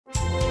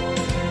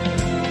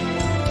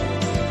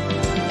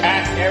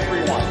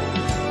everyone.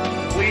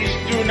 Please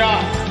do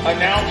not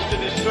announce to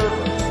the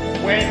server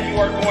when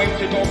you are going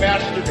to go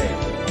masturbate.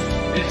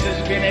 This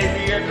has been a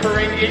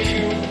reoccurring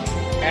issue,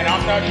 and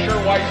I'm not sure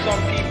why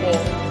some people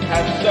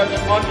have such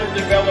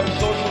underdeveloped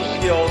social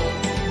skills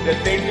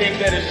that they think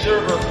that a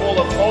server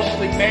full of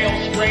mostly male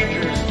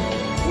strangers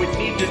would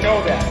need to know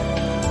that.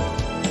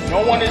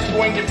 No one is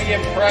going to be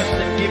impressed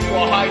and give you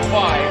a high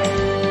five,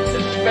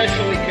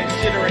 especially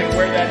considering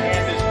where that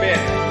hand has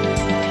been.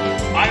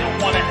 I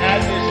don't want to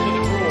add this to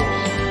the rules,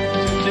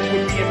 since it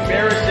would be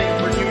embarrassing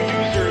for new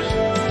users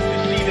to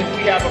see that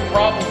we have a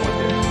problem with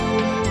this.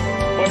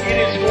 But it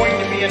is going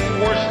to be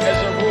enforced as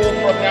a rule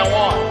from now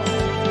on.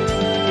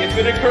 If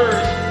it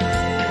occurs,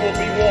 you will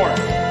be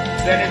warned.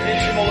 Then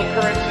additional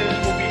occurrences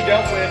will be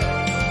dealt with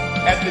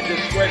at the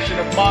discretion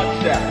of mod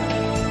staff.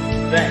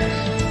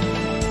 Thanks.